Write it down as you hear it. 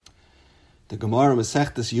The Gemara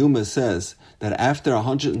Masechtas Yuma says that after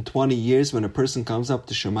 120 years, when a person comes up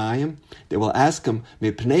to Shemayim, they will ask him,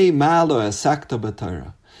 Mipnei ma lo asakta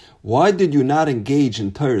b'Torah? Why did you not engage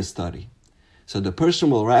in Torah study? So the person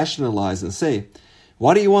will rationalize and say,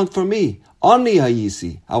 what do you want from me? Ani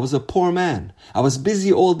hayisi, I was a poor man. I was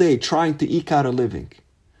busy all day trying to eke out a living.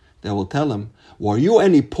 They will tell him, were you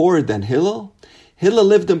any poorer than Hillel? Hillel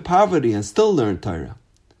lived in poverty and still learned Torah.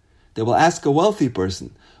 They will ask a wealthy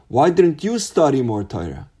person, why didn't you study more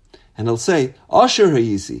Torah? And he'll say, Asher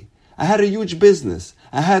hayisi, I had a huge business.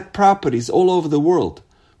 I had properties all over the world.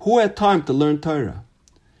 Who had time to learn Torah?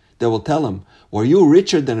 They will tell him, were you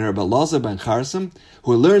richer than Rabbi Elazar ben Charsim,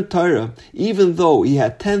 who learned Torah even though he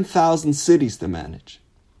had 10,000 cities to manage?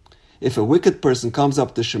 If a wicked person comes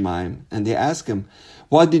up to Shemayim and they ask him,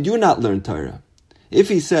 why did you not learn Torah? If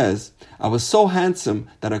he says, I was so handsome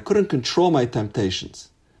that I couldn't control my temptations,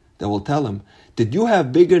 they will tell him, did you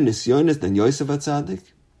have bigger nisyonis than Yosef HaTzadik?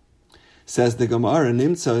 Says the Gemara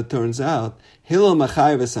Nimtza, it turns out, Hillel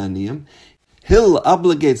Machayev Aniyim, Hillel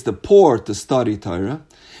obligates the poor to study Torah,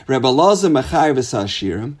 Rebbe Elazar Machayev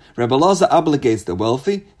Hashirim, Rebbe Elazar obligates the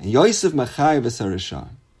wealthy, and Yosef Machayev Harishayim.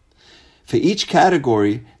 For each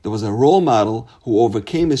category, there was a role model who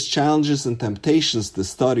overcame his challenges and temptations to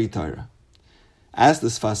study Torah. As the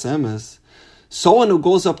Sfas Emes, someone who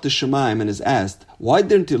goes up to Shemayim and is asked, why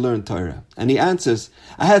didn't you learn Torah? And he answers,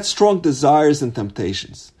 I had strong desires and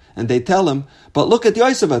temptations. And they tell him, but look at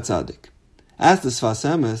Yosef HaTzadik. As the Sfas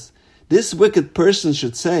Emes, this wicked person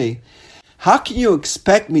should say, how can you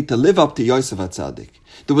expect me to live up to Yosef HaTzadik?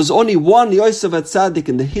 There was only one Yosef HaTzadik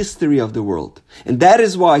in the history of the world. And that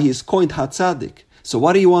is why he is coined HaTzadik. So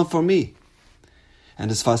what do you want from me?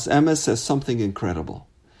 And the Sfas Emes says something incredible.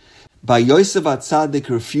 By Yosef HaTzadik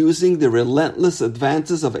refusing the relentless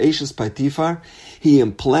advances of Eshes Potiphar, he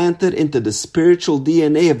implanted into the spiritual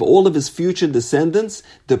DNA of all of his future descendants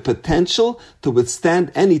the potential to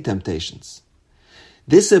withstand any temptations.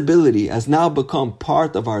 This ability has now become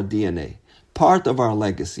part of our DNA, part of our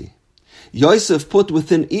legacy. Yosef put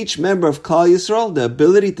within each member of Klal Yisrael the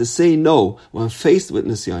ability to say no when faced with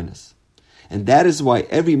nisyonos. And that is why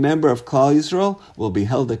every member of Klal Yisrael will be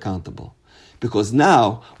held accountable. Because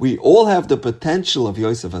now we all have the potential of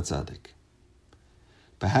Yosef HaTzadik.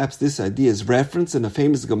 Perhaps this idea is referenced in a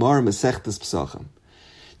famous Gemara Masechtas Pesachim.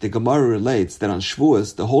 The Gemara relates that on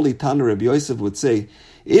Shavuos, the holy Tana Rabbi Yosef would say,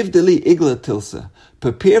 If deli igla tilsa,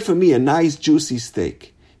 prepare for me a nice juicy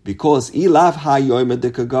steak, because ilav hayoyma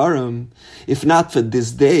dekagarim. If not for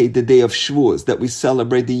this day, the day of Shavuos, that we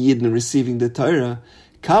celebrate the Yidden receiving the Torah,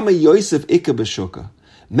 kama Yosef ikka b'shuka.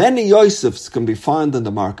 Many Yosefs can be found in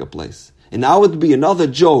the marketplace. And I would be another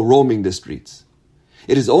Joe roaming the streets.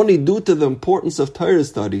 It is only due to the importance of Torah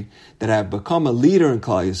study that I have become a leader in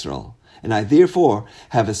Klal Yisrael, and I therefore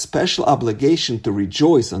have a special obligation to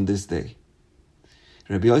rejoice on this day.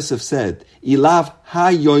 Rabbi Yosef said, Ilav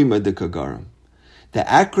ha-yoyma dekagarim. The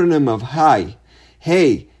acronym of Hai,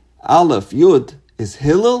 Hey, Aleph, Yud, is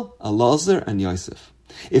Hillel, Elazar, and Yosef.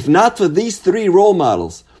 If not for these three role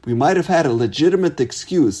models, we might have had a legitimate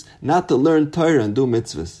excuse not to learn Torah and do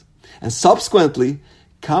mitzvahs. And subsequently,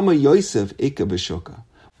 Kama Yosef Ika B'Shoka.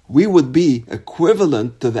 We would be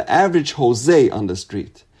equivalent to the average Jose on the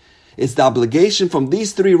street. It's the obligation from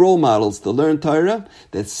these three role models to learn Torah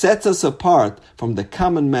that sets us apart from the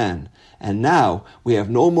common man. And now we have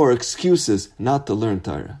no more excuses not to learn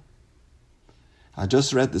Torah. I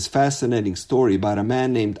just read this fascinating story about a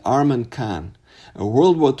man named Arman Khan, a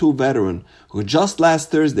World War II veteran who just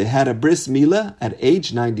last Thursday had a bris milah at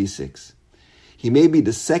age 96. He may be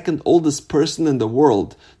the second oldest person in the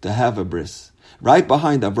world to have a bris, right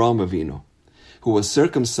behind Avraham Avinu, who was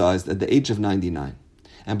circumcised at the age of 99.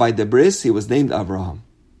 And by the bris, he was named Avraham.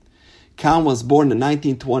 Khan was born in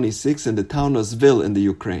 1926 in the town of Zvil in the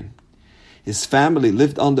Ukraine. His family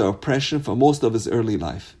lived under oppression for most of his early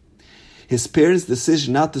life. His parents'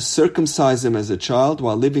 decision not to circumcise him as a child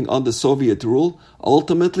while living under Soviet rule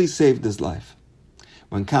ultimately saved his life.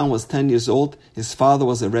 When Khan was 10 years old, his father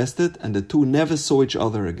was arrested and the two never saw each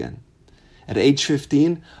other again. At age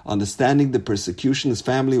 15, understanding the persecution his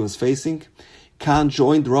family was facing, Khan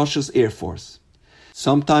joined Russia's Air Force.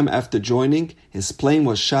 Sometime after joining, his plane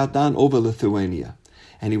was shot down over Lithuania,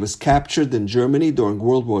 and he was captured in Germany during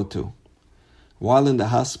World War II. While in the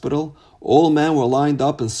hospital, all men were lined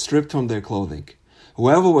up and stripped from their clothing.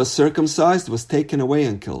 Whoever was circumcised was taken away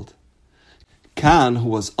and killed. Khan, who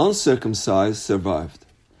was uncircumcised, survived.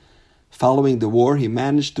 Following the war, he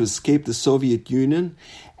managed to escape the Soviet Union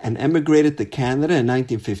and emigrated to Canada in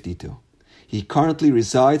 1952. He currently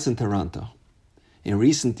resides in Toronto. In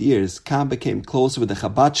recent years, Khan became close with the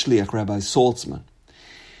Chabad Shliach Rabbi Saltzman.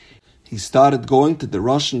 he started going to the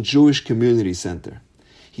Russian Jewish Community Center.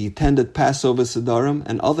 He attended Passover Sedarim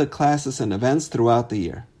and other classes and events throughout the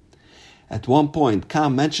year. At one point,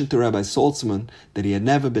 Kahn mentioned to Rabbi Saltzman that he had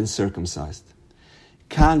never been circumcised.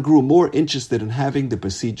 Kahn grew more interested in having the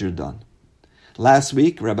procedure done. Last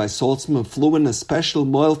week, Rabbi Saltzman flew in a special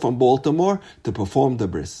moil from Baltimore to perform the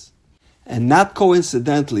Bris. And not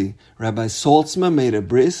coincidentally, Rabbi Saltzman made a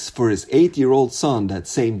Bris for his 8-year-old son that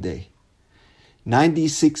same day.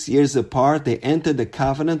 96 years apart, they entered the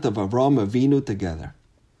covenant of Avraham Avinu together.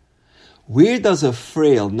 Where does a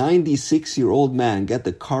frail 96-year-old man get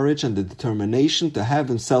the courage and the determination to have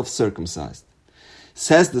himself circumcised?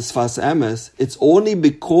 Says the Sfas Emes, it's only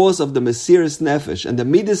because of the Mesiras Nefesh and the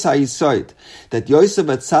Midas HaYisod that Yosef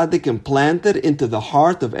HaTzadik implanted into the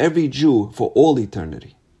heart of every Jew for all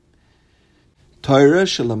eternity. Torah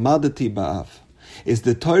shelamadati ba'av is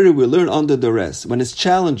the Torah we learn under duress, when it's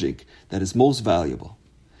challenging, that is most valuable.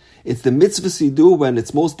 It's the mitzvah sidur when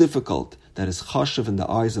it's most difficult, that is chashuv in the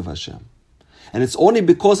eyes of Hashem. And it's only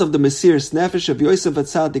because of the Mesiras Nefesh of Yosef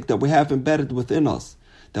HaTzadik that we have embedded within us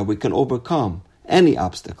that we can overcome any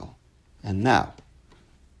obstacle. And now,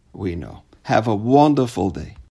 we know. Have a wonderful day.